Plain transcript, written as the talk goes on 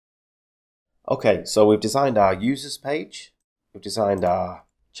Okay, so we've designed our users page, we've designed our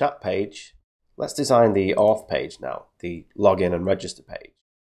chat page. Let's design the auth page now, the login and register page.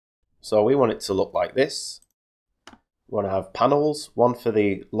 So we want it to look like this. We want to have panels, one for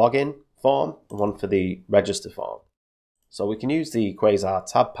the login form and one for the register form. So we can use the Quasar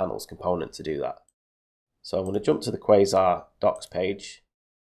tab panels component to do that. So I'm going to jump to the Quasar docs page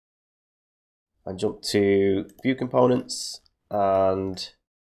and jump to view components and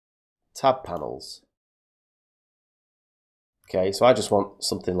tab panels. Okay, so I just want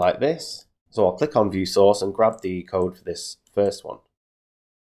something like this. So I'll click on view source and grab the code for this first one.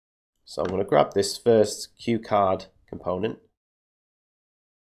 So I'm going to grab this first QCard component.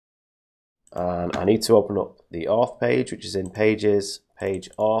 And I need to open up the auth page, which is in pages, page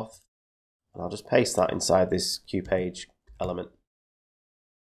auth. And I'll just paste that inside this QPage element.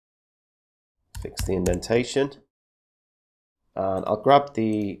 Fix the indentation. And I'll grab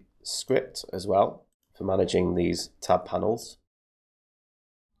the script as well for managing these tab panels.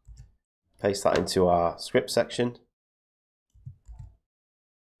 Paste that into our script section.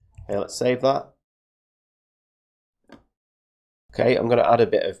 Okay, let's save that. Okay, I'm going to add a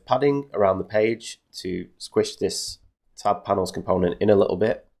bit of padding around the page to squish this tab panels component in a little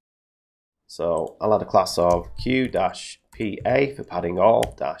bit. So I'll add a class of Q-PA for padding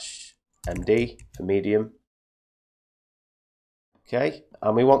all, -MD for medium. Okay,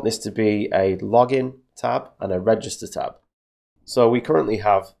 and we want this to be a login tab and a register tab. So we currently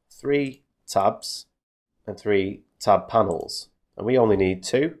have 3 tabs and 3 tab panels, and we only need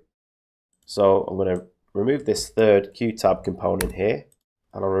 2. So I'm going to remove this third QTab component here,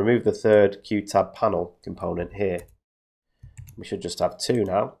 and I'll remove the third QTabPanel component here. We should just have 2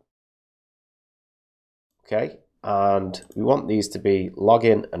 now. Okay, and we want these to be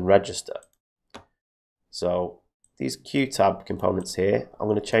login and register. So these QTab components here, I'm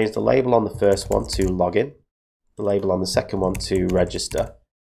going to change the label on the first one to login, the label on the second one to register.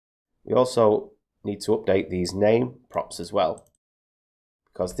 We also need to update these name props as well,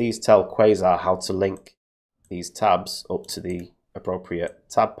 because these tell Quasar how to link these tabs up to the appropriate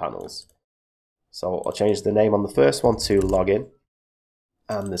tab panels. So I'll change the name on the first one to login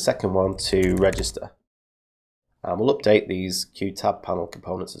and the second one to register. And we'll update these QTabPanel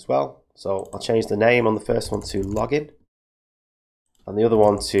components as well. So I'll change the name on the first one to login and the other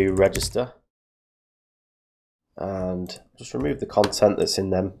one to register. And just remove the content that's in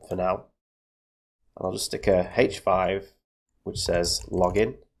them for now. I'll just stick a H5 which says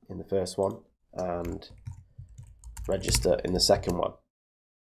login in the first one and register in the second one.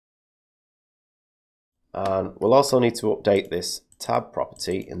 And we'll also need to update this tab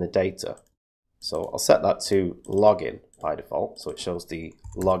property in the data. So I'll set that to login by default, so it shows the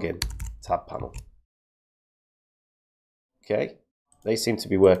login tab panel. Okay, they seem to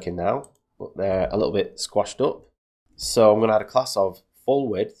be working now, but they're a little bit squashed up. So I'm going to add a class of full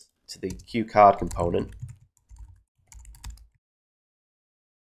width to the QCard component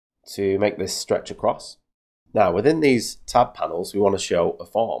to make this stretch across. Now within these tab panels we want to show a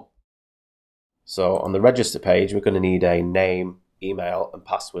form. So on the register page we're going to need a name, email and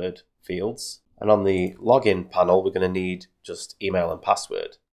password fields, and on the login panel we're going to need just email and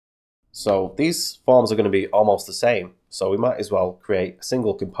password. So these forms are going to be almost the same, so we might as well create a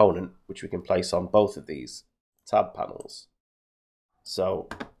single component which we can place on both of these tab panels. So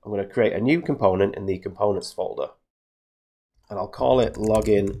I'm going to create a new component in the components folder, and I'll call it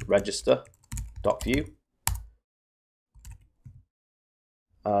login register.view.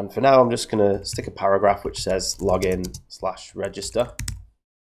 And for now I'm just going to stick a paragraph which says login/register.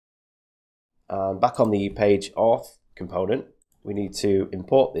 And back on the page auth component we need to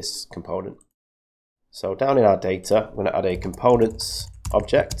import this component. So down in our data I'm going to add a components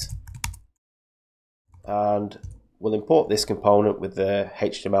object, and we'll import this component with the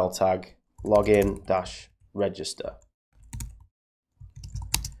HTML tag login-register.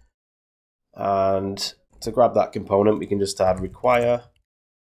 And to grab that component we can just add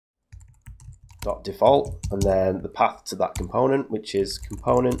require.default and then the path to that component, which is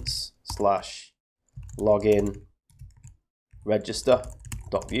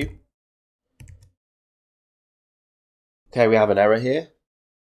components/login-register.view. Okay, we have an error here.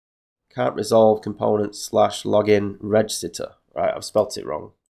 Can't resolve components/login-register. Right, I've spelt it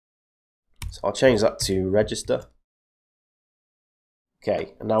wrong. So I'll change that to register.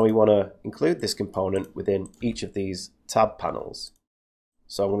 Okay, and now we want to include this component within each of these tab panels.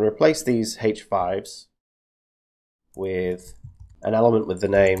 So I'm going to replace these H5s with an element with the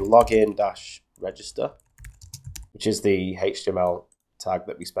name login-register, which is the HTML tag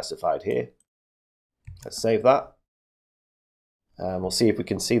that we specified here. Let's save that. We'll see if we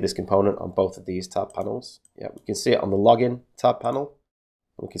can see this component on both of these tab panels. Yeah, we can see it on the login tab panel.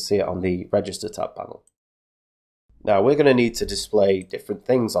 We can see it on the register tab panel. Now we're going to need to display different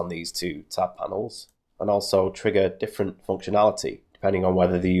things on these two tab panels and also trigger different functionality depending on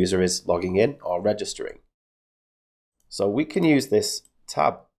whether the user is logging in or registering. So we can use this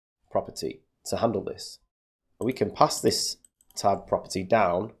tab property to handle this. We can pass this tab property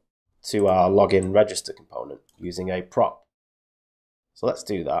down to our login register component using a prop. So let's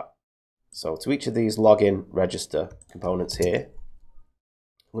do that. So to each of these login register components here,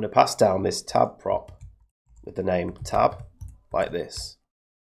 I'm going to pass down this tab prop with the name tab like this.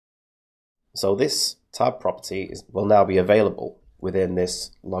 So this tab property will now be available within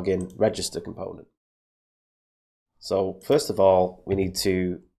this login register component. So first of all, we need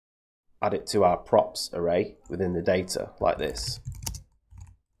to add it to our props array within the data like this.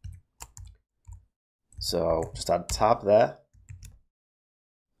 So just add tab there.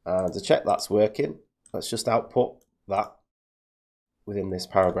 And to check that's working, let's just output that within this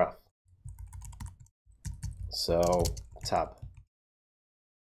paragraph. So tab.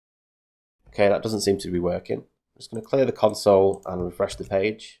 Okay, that doesn't seem to be working. I'm just going to clear the console and refresh the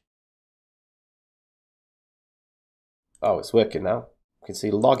page. Oh, it's working now. You can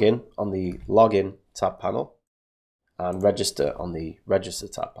see login on the login tab panel and register on the register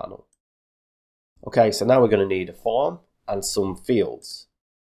tab panel. Okay, so now we're going to need a form and some fields.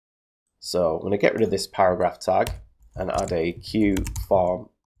 So I'm going to get rid of this paragraph tag and add a QForm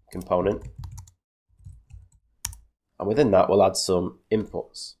component. And within that, we'll add some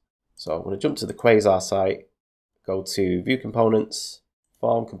inputs. So I'm going to jump to the Quasar site, go to View Components,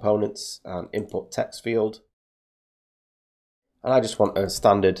 Form Components, and Input Text Field. And I just want a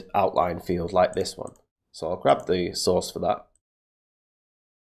standard outline field like this one. So I'll grab the source for that.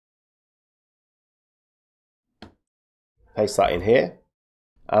 Paste that in here.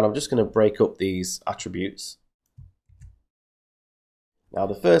 And I'm just going to break up these attributes. Now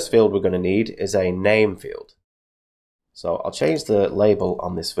the first field we're going to need is a name field. So I'll change the label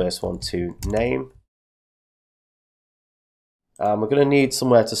on this first one to name. We're going to need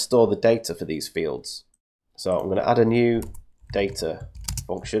somewhere to store the data for these fields. So I'm going to add a new data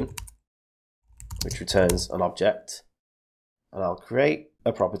function which returns an object, and I'll create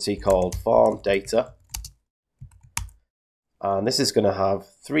a property called form data, and this is going to have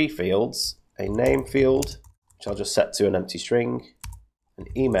three fields: a name field, which I'll just set to an empty string, an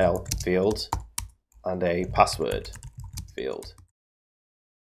email field, and a password field.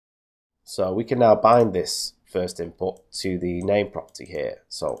 So we can now bind this first input to the name property here.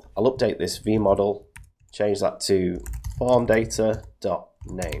 So I'll update this vModel, change that to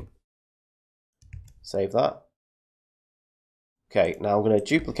formData.name. Save that. Okay, now I'm going to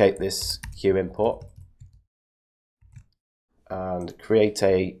duplicate this QInput and create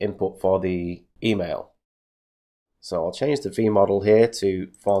a input for the email. So I'll change the vModel here to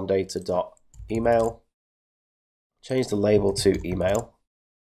formData.email, change the label to email,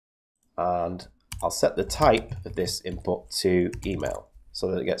 and I'll set the type of this input to email so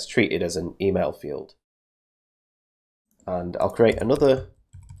that it gets treated as an email field. And I'll create another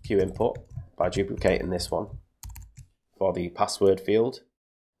QInput by duplicating this one for the password field.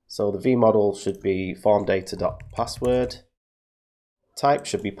 So the vModel should be formData.password, type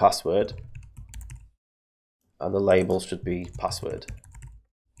should be password, and the label should be password.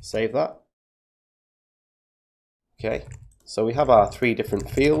 Save that. Okay, so we have our three different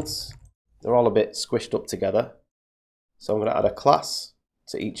fields. They're all a bit squished up together. So I'm going to add a class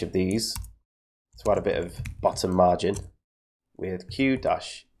to each of these to add a bit of bottom margin with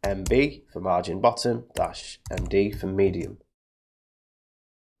Q-MB for margin bottom, -MD for medium.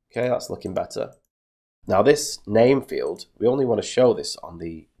 Okay, that's looking better. Now this name field, we only want to show this on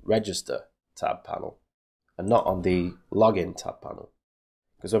the register tab panel and not on the login tab panel.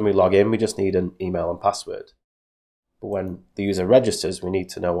 Because when we log in, we just need an email and password. But when the user registers, we need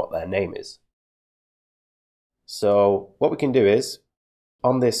to know what their name is. So what we can do is,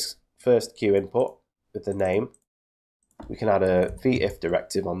 on this first QInput with the name, we can add a vif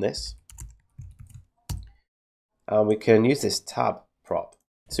directive on this. And we can use this tab prop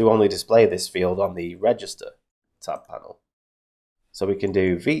to only display this field on the register tab panel. So we can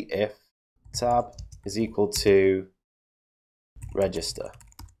do vif tab is equal to register.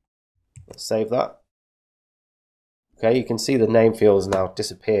 Let's save that. Okay, you can see the name field has now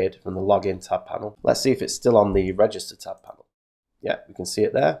disappeared from the login tab panel. Let's see if it's still on the register tab panel. Yeah, we can see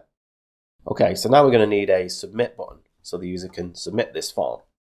it there. Okay, so now we're going to need a submit button so the user can submit this form.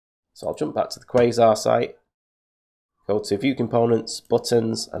 So I'll jump back to the Quasar site, go to View Components,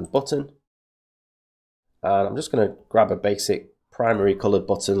 Buttons, and Button. And I'm just going to grab a basic primary colored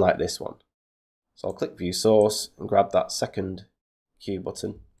button like this one. So I'll click View Source and grab that second Q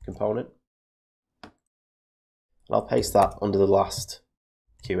button component. And I'll paste that under the last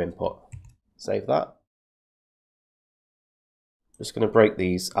Q input. Save that. Just going to break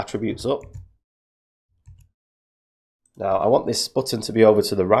these attributes up. Now I want this button to be over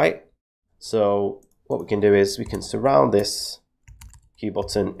to the right. So what we can do is we can surround this Q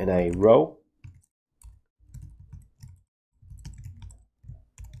button in a row.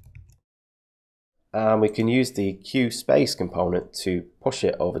 And we can use the Q space component to push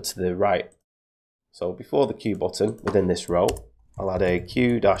it over to the right. So before the Q button within this row, I'll add a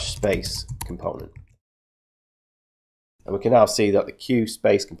Q-space component. And we can now see that the Q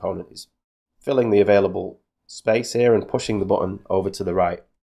space component is filling the available space here and pushing the button over to the right.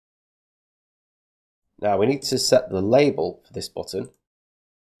 Now we need to set the label for this button.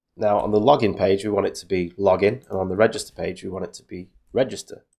 Now on the login page we want it to be login, and on the register page we want it to be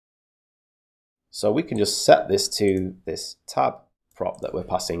register. So we can just set this to this tab prop that we're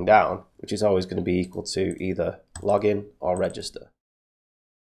passing down, which is always going to be equal to either login or register.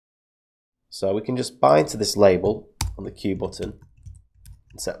 So we can just bind to this label on the Q button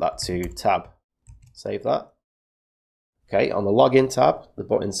and set that to tab. Save that. Okay, on the login tab, the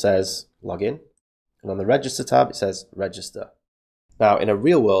button says login, and on the register tab, it says register. Now, in a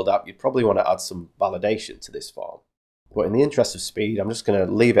real world app, you'd probably want to add some validation to this form, but in the interest of speed, I'm just going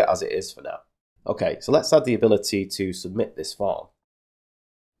to leave it as it is for now. Okay, so let's add the ability to submit this form.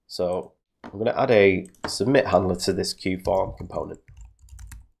 So I'm going to add a submit handler to this Q form component.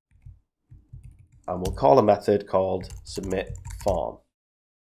 And we'll call a method called submit form.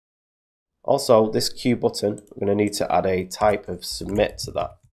 Also, this Q button, we're going to need to add a type of submit to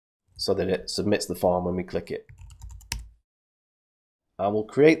that so that it submits the form when we click it. And we'll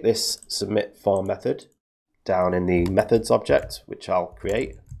create this submit form method down in the methods object, which I'll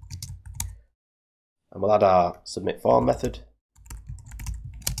create. And we'll add our submit form method.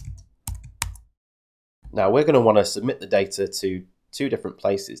 Now we're going to want to submit the data to two different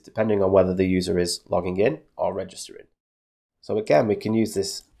places depending on whether the user is logging in or registering. So again, we can use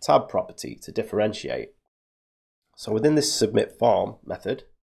this tab property to differentiate. So within this submit form method,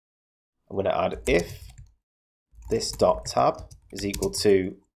 I'm going to add if this.tab is equal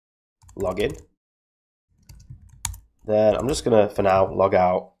to login, then I'm just going to, for now, log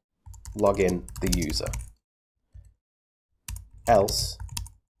out, log in the user. Else,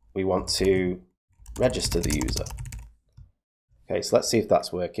 we want to register the user. Okay, so let's see if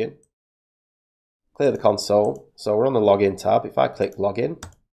that's working. Clear the console. So we're on the login tab. If I click login, it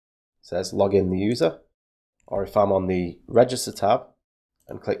says login the user. Or if I'm on the register tab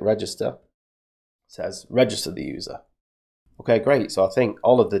and click register, it says register the user. Okay, great. So I think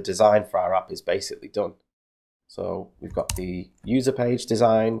all of the design for our app is basically done. So we've got the user page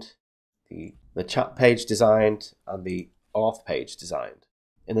designed, the chat page designed, and the auth page designed.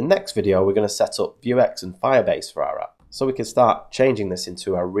 In the next video, we're going to set up Vuex and Firebase for our app, so we can start changing this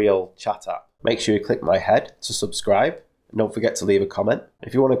into a real chat app. Make sure you click my head to subscribe, and don't forget to leave a comment.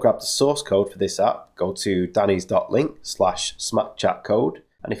 If you want to grab the source code for this app, go to dannys.link/smackchatcode.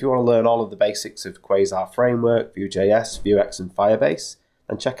 And if you want to learn all of the basics of Quasar framework, Vue.js, Vuex and Firebase,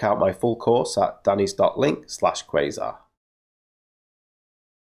 then check out my full course at dannys.link/Quasar.